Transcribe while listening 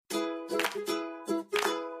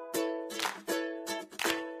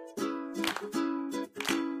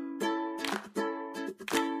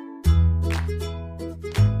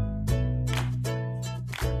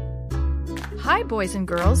Hi, boys and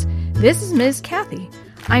girls. This is Ms. Kathy.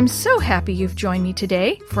 I'm so happy you've joined me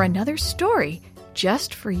today for another story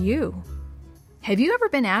just for you. Have you ever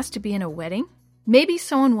been asked to be in a wedding? Maybe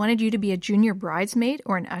someone wanted you to be a junior bridesmaid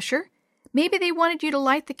or an usher. Maybe they wanted you to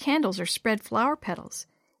light the candles or spread flower petals.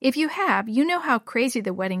 If you have, you know how crazy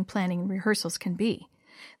the wedding planning and rehearsals can be.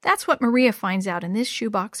 That's what Maria finds out in this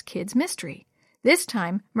Shoebox Kids mystery. This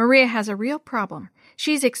time, Maria has a real problem.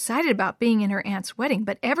 She's excited about being in her aunt's wedding,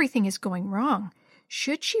 but everything is going wrong.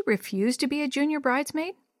 Should she refuse to be a junior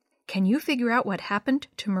bridesmaid? Can you figure out what happened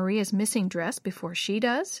to Maria's missing dress before she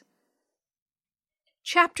does?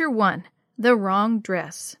 Chapter 1. The Wrong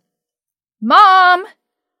Dress. Mom!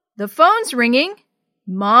 The phone's ringing.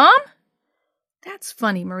 Mom? That's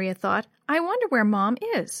funny, Maria thought. I wonder where Mom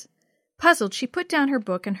is. Puzzled, she put down her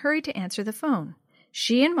book and hurried to answer the phone.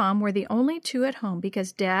 She and Mom were the only two at home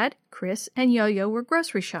because Dad, Chris, and Yo-Yo were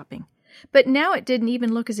grocery shopping. But now it didn't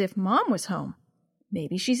even look as if Mom was home.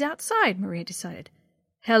 Maybe she's outside, Maria decided.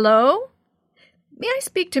 Hello? May I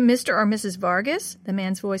speak to Mr. or Mrs. Vargas? The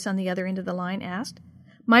man's voice on the other end of the line asked.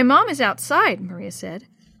 My mom is outside, Maria said.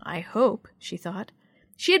 I hope, she thought.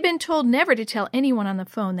 She had been told never to tell anyone on the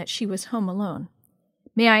phone that she was home alone.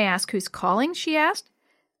 May I ask who's calling? She asked.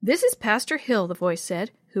 This is Pastor Hill, the voice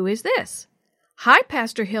said. Who is this? Hi,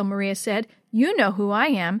 Pastor Hill, Maria said. You know who I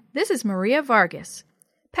am. This is Maria Vargas.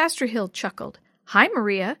 Pastor Hill chuckled. Hi,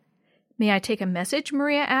 Maria. May I take a message?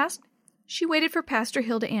 Maria asked. She waited for Pastor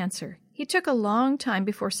Hill to answer. He took a long time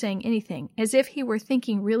before saying anything, as if he were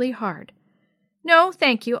thinking really hard. No,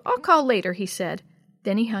 thank you. I'll call later, he said.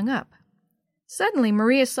 Then he hung up. Suddenly,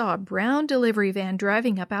 Maria saw a brown delivery van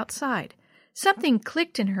driving up outside. Something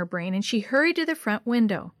clicked in her brain, and she hurried to the front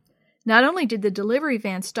window. Not only did the delivery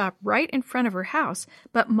van stop right in front of her house,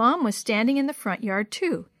 but Mom was standing in the front yard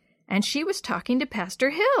too, and she was talking to Pastor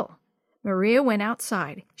Hill. Maria went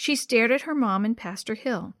outside. She stared at her mom and Pastor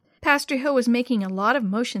Hill. Pastor Hill was making a lot of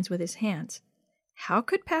motions with his hands. How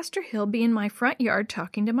could Pastor Hill be in my front yard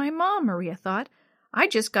talking to my mom, Maria thought. I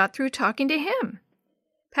just got through talking to him.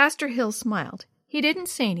 Pastor Hill smiled. He didn't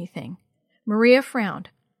say anything. Maria frowned.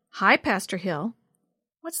 Hi, Pastor Hill.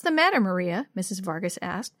 What's the matter, Maria? Mrs. Vargas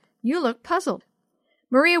asked. You look puzzled.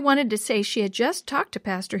 Maria wanted to say she had just talked to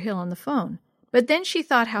Pastor Hill on the phone, but then she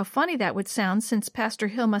thought how funny that would sound since Pastor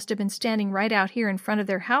Hill must have been standing right out here in front of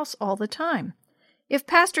their house all the time. If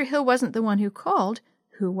Pastor Hill wasn't the one who called,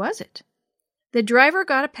 who was it? The driver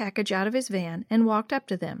got a package out of his van and walked up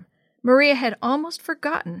to them. Maria had almost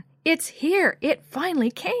forgotten. It's here! It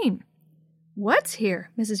finally came! What's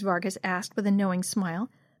here? Mrs. Vargas asked with a knowing smile.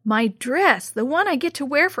 My dress, the one I get to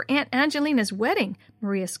wear for Aunt Angelina's wedding,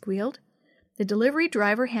 Maria squealed. The delivery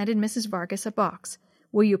driver handed Mrs. Vargas a box.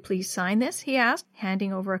 Will you please sign this? He asked,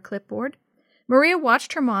 handing over a clipboard. Maria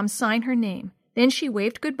watched her mom sign her name. Then she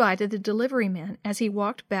waved goodbye to the delivery man as he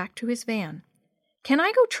walked back to his van. Can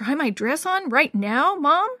I go try my dress on right now,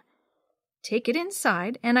 Mom? Take it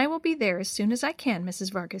inside, and I will be there as soon as I can,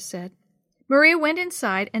 Mrs. Vargas said. Maria went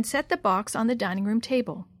inside and set the box on the dining room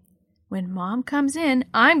table. When Mom comes in,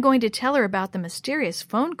 I'm going to tell her about the mysterious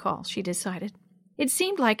phone call, she decided. It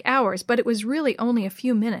seemed like hours, but it was really only a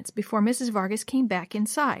few minutes before Mrs. Vargas came back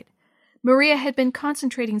inside. Maria had been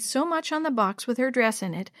concentrating so much on the box with her dress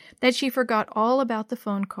in it that she forgot all about the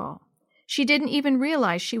phone call. She didn't even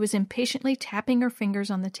realize she was impatiently tapping her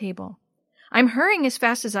fingers on the table. I'm hurrying as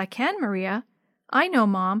fast as I can, Maria. I know,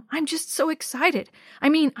 Mom. I'm just so excited.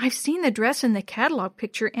 I've seen the dress in the catalog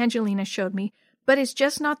picture Angelina showed me, but it's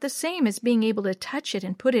just not the same as being able to touch it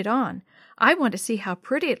and put it on. I want to see how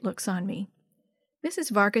pretty it looks on me. Mrs.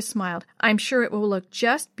 Vargas smiled. I'm sure it will look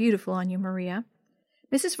just beautiful on you, Maria.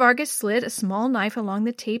 Mrs. Vargas slid a small knife along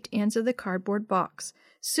the taped ends of the cardboard box.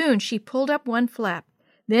 Soon she pulled up one flap,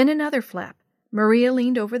 then another flap. Maria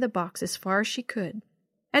leaned over the box as far as she could.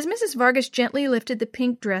 As Mrs. Vargas gently lifted the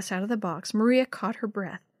pink dress out of the box, Maria caught her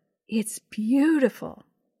breath. It's beautiful.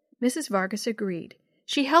 Mrs. Vargas agreed.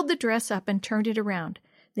 She held the dress up and turned it around.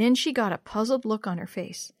 Then she got a puzzled look on her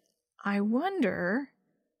face. I wonder...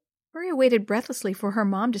 Maria waited breathlessly for her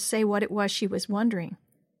mom to say what it was she was wondering.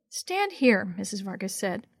 Stand here, Mrs. Vargas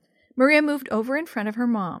said. Maria moved over in front of her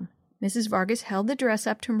mom. Mrs. Vargas held the dress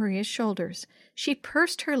up to Maria's shoulders. She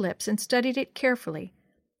pursed her lips and studied it carefully.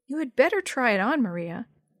 You had better try it on, Maria.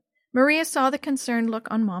 Maria saw the concerned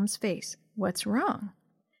look on Mom's face. What's wrong?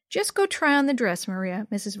 Just go try on the dress, Maria,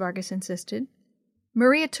 Mrs. Vargas insisted.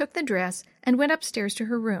 Maria took the dress and went upstairs to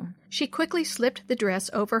her room. She quickly slipped the dress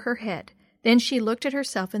over her head. Then she looked at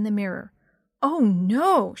herself in the mirror. Oh,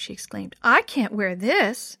 no, she exclaimed. I can't wear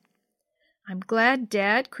this. I'm glad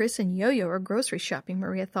Dad, Chris, and Yo-Yo are grocery shopping,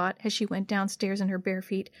 Maria thought as she went downstairs in her bare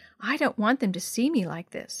feet. I don't want them to see me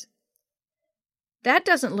like this. "That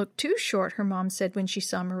doesn't look too short," her mom said when she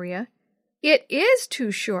saw Maria. "It is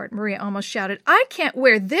too short," Maria almost shouted. "I can't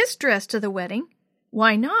wear this dress to the wedding."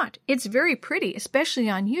 "Why not? It's very pretty, especially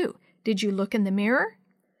on you. Did you look in the mirror?"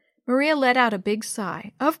 Maria let out a big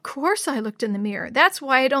sigh. "Of course I looked in the mirror. That's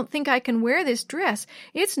why I don't think I can wear this dress.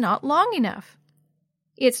 It's not long enough."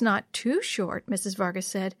 "It's not too short," Mrs. Vargas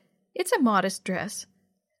said. "It's a modest dress."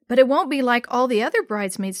 "But it won't be like all the other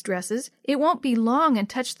bridesmaids' dresses. It won't be long and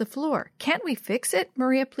touch the floor. Can't we fix it?"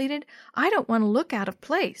 Maria pleaded. "I don't want to look out of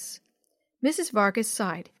place." Mrs. Vargas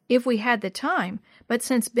sighed. "If we had the time, but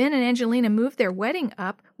since Ben and Angelina moved their wedding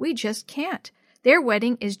up, we just can't. Their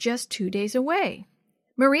wedding is just 2 days away."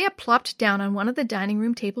 Maria plopped down on one of the dining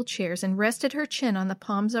room table chairs and rested her chin on the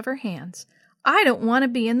palms of her hands. "I don't want to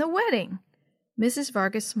be in the wedding." Mrs.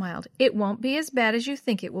 Vargas smiled. "It won't be as bad as you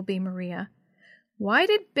think it will be, Maria." "Why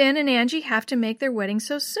did Ben and Angie have to make their wedding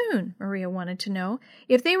so soon?" Maria wanted to know.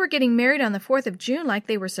 "If they were getting married on the 4th of June like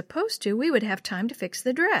they were supposed to, we would have time to fix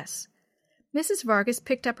the dress." Mrs. Vargas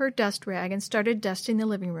picked up her dust rag and started dusting the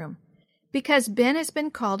living room. "Because Ben has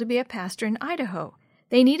been called to be a pastor in Idaho.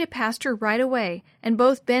 They need a pastor right away, and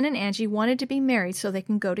both Ben and Angie wanted to be married so they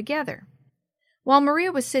can go together." While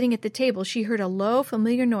Maria was sitting at the table, she heard a low,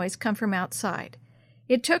 familiar noise come from outside.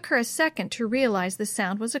 It took her a second to realize the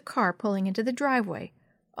sound was a car pulling into the driveway.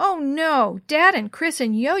 "Oh, no! Dad and Chris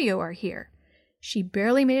and Yo-Yo are here." She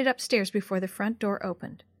barely made it upstairs before the front door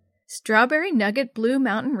opened. "Strawberry Nugget Blue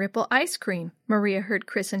Mountain Ripple ice cream," Maria heard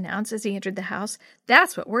Chris announce as he entered the house.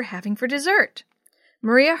 "That's what we're having for dessert."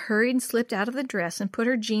 Maria hurried and slipped out of the dress and put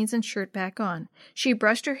her jeans and shirt back on. She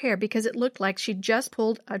brushed her hair because it looked like she'd just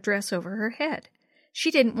pulled a dress over her head. She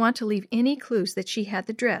didn't want to leave any clues that she had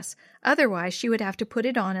the dress, otherwise she would have to put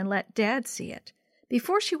it on and let Dad see it.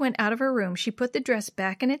 Before she went out of her room, she put the dress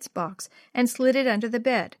back in its box and slid it under the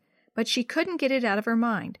bed. But she couldn't get it out of her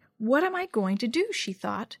mind. "What am I going to do?" she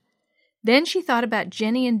thought. Then she thought about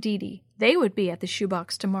Jenny and Dee Dee. They would be at the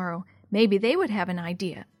shoebox tomorrow. Maybe they would have an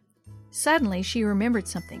idea. Suddenly, she remembered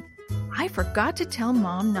something. "I forgot to tell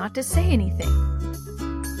Mom not to say anything."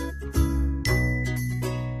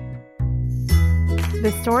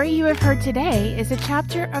 The story you have heard today is a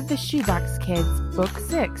chapter of The Shoebox Kids, Book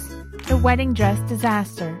 6, The Wedding Dress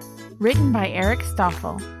Disaster, written by Eric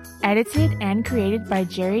Stoffel, edited and created by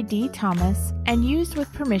Jerry D. Thomas, and used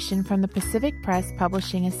with permission from the Pacific Press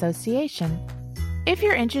Publishing Association. If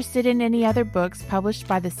you're interested in any other books published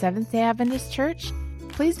by the Seventh-day Adventist Church,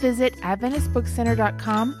 please visit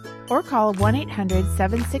AdventistBookCenter.com or call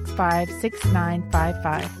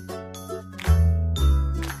 1-800-765-6955.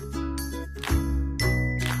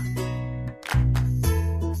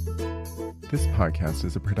 This podcast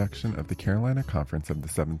is a production of the Carolina Conference of the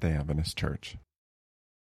Seventh-day Adventist Church.